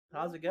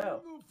How's it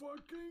go?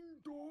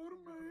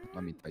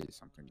 Let me tell you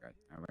something, guys.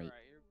 All right.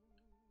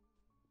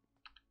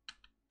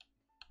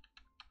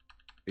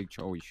 Big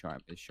Joey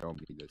Sharp is showing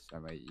me this. All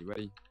right, you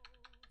ready?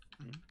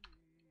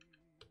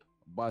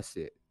 Bust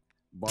it.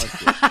 Bust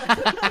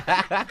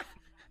it.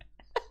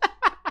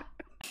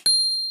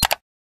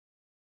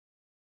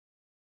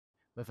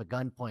 With a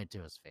gun pointed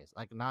to his face,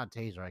 like not a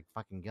taser, like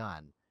fucking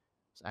gun.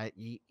 So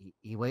he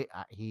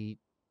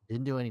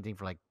didn't do anything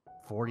for like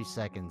 40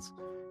 seconds.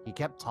 He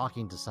kept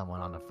talking to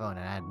someone on the phone,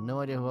 and I had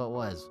no idea who it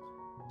was.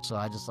 So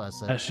I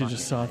said, as she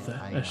just saw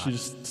that, as she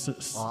just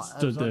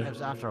stood there. It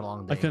was after a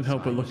long day. I couldn't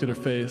help but look at her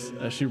face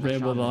as she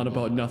rambled on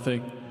about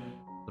nothing.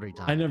 3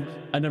 times.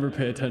 I never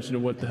pay attention to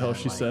what the hell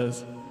she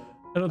says.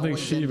 I don't think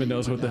she even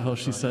knows what the hell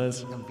she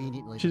says.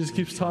 She just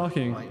keeps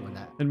talking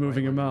and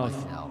moving her mouth.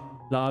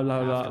 Blah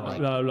blah blah blah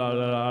blah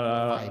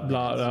blah blah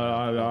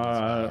blah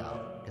blah.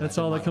 That's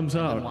all that comes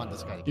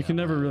out. You can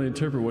never really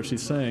interpret what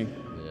she's saying,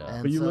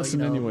 but you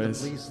listen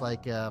anyways.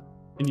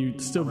 And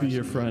you'd still be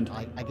your friend.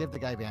 I give the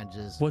guy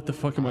bandages. What the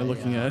fuck am I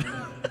looking at?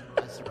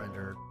 I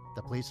surrender.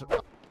 The police.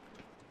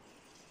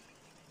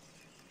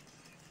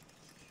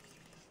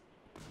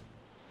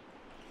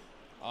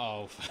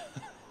 Oh.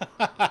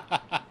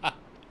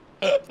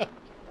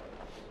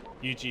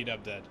 You cheat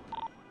up dead.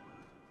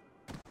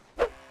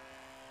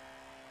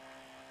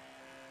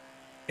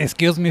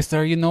 Excuse me,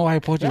 sir. You know I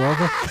pulled you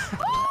over.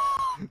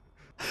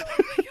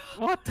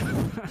 What?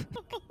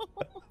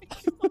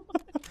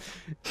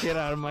 Get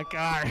out of my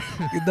car.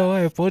 You know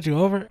why I pulled you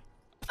over?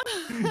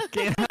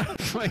 Get out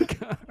of my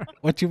car.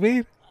 What you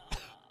mean?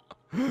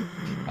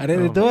 I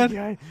didn't do it?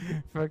 Guy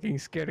fucking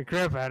scared the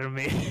crap out of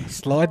me.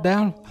 Slow it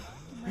down.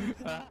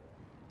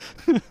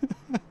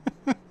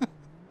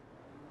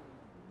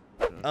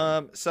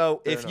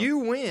 So if you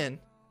win,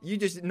 you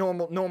just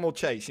normal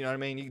chase. You know what I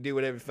mean? You can do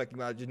whatever the fuck you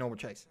want, just normal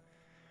chase.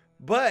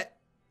 But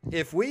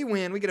if we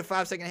win, we get a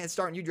 5-second head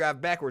start, and you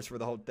drive backwards for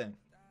the whole thing.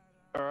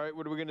 All right,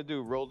 what are we gonna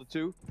do? Roll the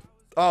 2?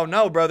 Oh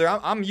no, brother!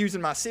 I'm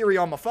using my Siri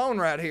on my phone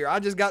right here. I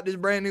just got this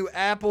brand new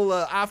Apple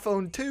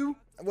iPhone 2,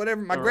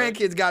 whatever. My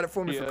grandkids got it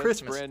for me for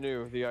Christmas. Brand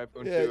new, the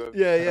iPhone 2.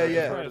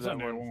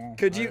 Yeah.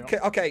 Could you?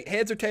 Okay,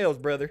 heads or tails,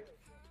 brother?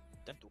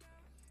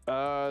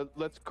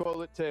 Let's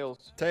call it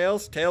tails.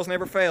 Tails? Tails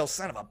never fails.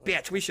 Son of a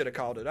bitch, we should have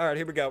called it. All right,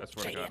 here we go. I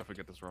swear to God, if I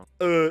get this wrong.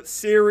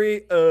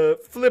 Siri,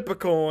 flip a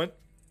coin.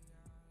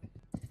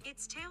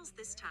 It's tails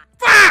this time.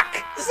 Fuck!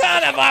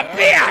 Son of a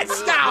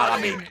bitch! God,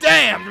 I mean,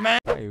 damn, man.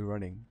 Why are you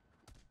running?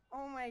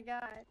 Oh my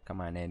god.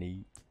 Come on,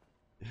 Annie.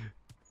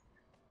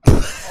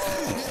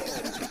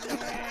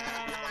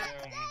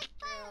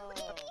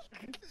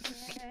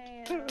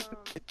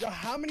 Yo,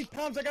 how many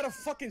times I gotta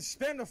fucking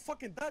spam the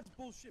fucking dodge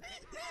bullshit?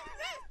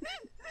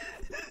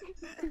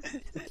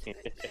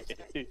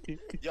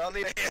 Y'all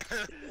need a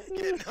hand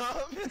getting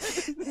up.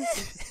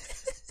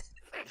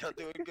 Y'all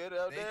doing good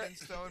out there? Nathan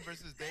Stone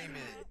versus Damon.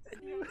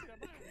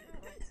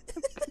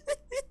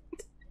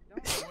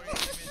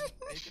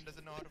 Nathan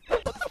doesn't know how to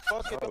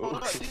What the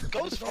fuck? These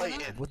ghosts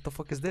fighting. What the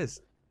fuck is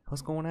this?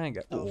 What's going on,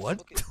 guys?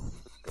 What?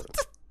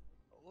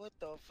 What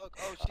the fuck?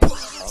 Oh,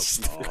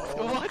 shit.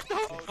 What the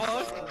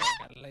fuck?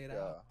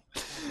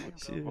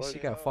 She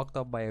got fucked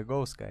up by a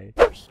ghost guy.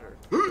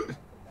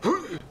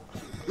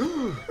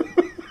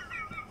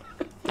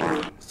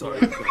 Sorry.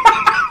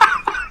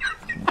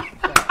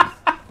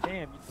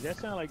 Damn, that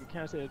sounds like a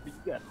cancer. You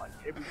got like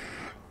every.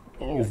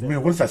 Oh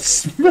man, what is that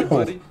smell?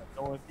 It's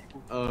gonna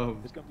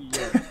be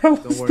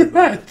Don't worry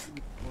about it.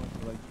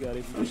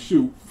 Oh,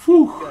 shoot.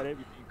 Whew. I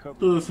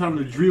was having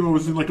a dream I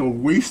was in like a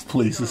waste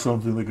place or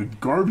something, like a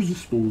garbage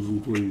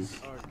disposal place.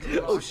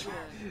 Oh shit.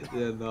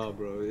 Yeah, no,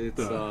 bro.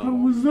 It's How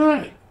was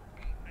that?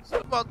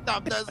 Fucked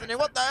up, doesn't it?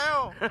 What the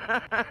hell?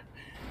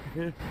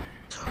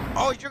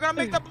 Oh, you're gonna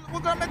make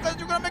you're gonna make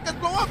us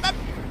blow up, man.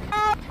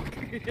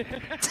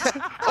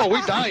 Oh,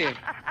 we dying.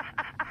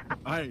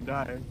 I ain't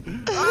dying.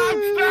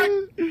 I'm stuck.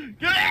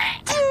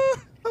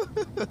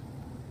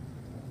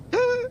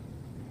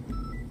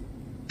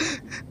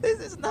 This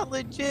is not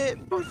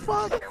legit, but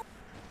fuck.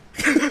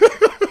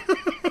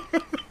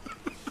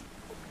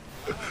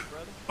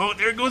 Oh,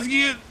 there it goes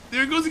again.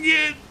 There it goes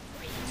again.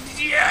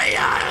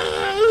 Yeah.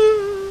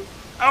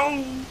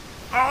 Oh.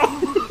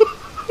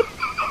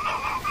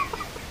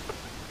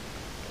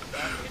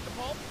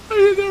 I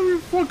hit every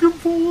fucking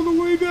pole on the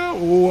way down.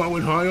 Oh, I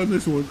went high on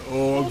this one.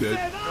 Oh, I'm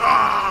dead.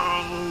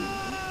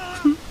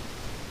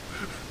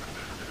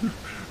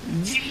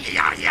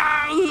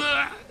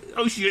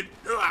 Oh, shit.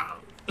 Why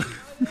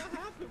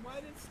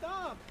did it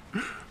stop?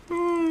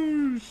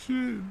 Oh,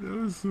 shit. That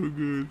was so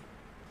good.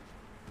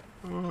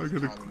 Oh, I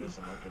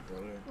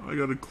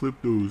gotta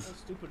clip those.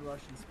 Stupid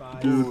Russian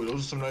spies. Dude, those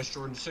are some nice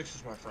Jordan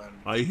 6s, my friend.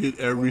 I hit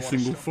every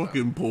single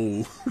fucking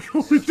pole.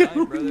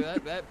 Right, brother,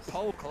 that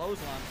pole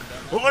clothesline.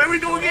 Oh, there we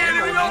go again.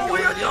 There we go.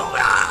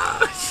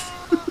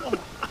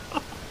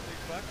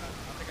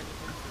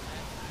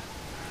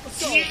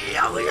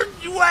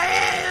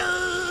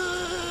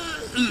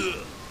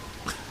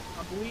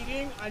 I'm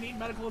bleeding. I need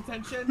medical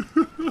attention.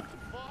 Need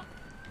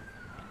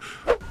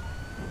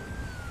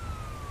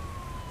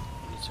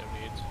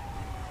 78.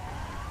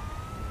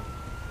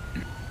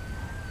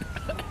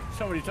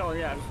 Somebody told me,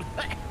 yeah.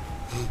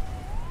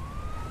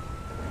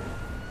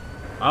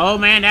 Oh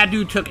man, that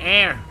dude took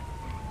air.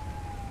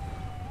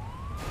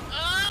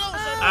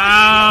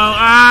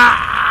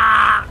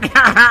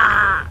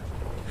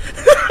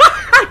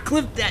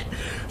 Clip that.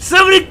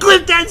 Somebody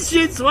clip that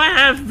shit so I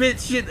have bit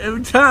shit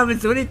every time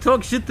and so they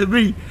talk shit to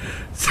me.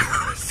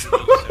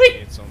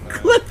 Somebody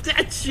clip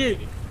that shit.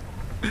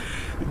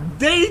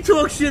 They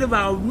talk shit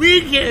about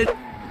me, kid.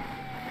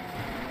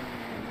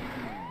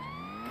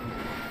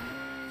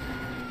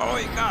 Oh,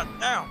 he got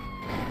down.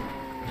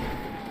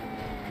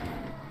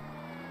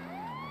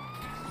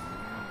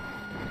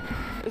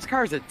 This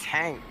car's a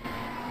tank.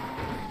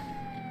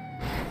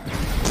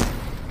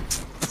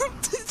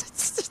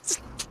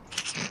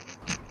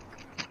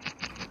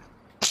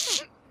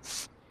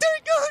 There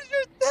goes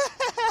your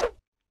dad!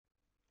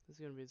 This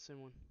is gonna be the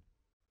same one.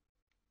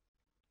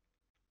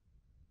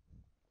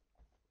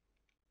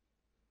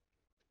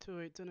 Two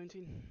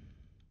 1019.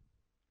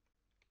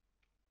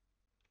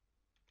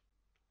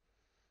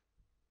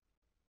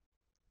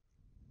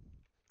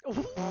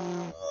 What?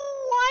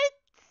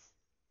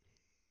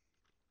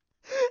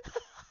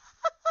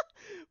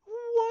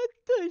 What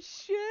the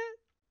shit?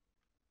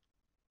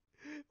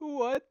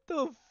 What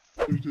the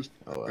f- They're just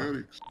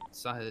addicts.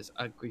 Saw his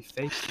ugly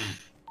face.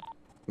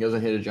 He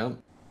doesn't hit a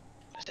jump.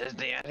 Says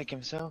the addict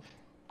himself.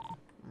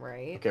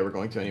 Right. Okay, we're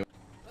going to anyway.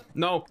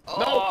 No.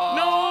 Oh,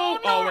 No.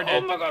 Oh, we're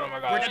dead. Oh my god, oh my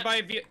god. We're dead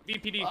by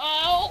VPD.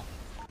 Oh.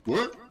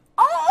 What?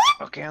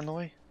 Okay, on the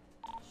way.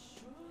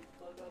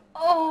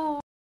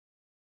 Oh.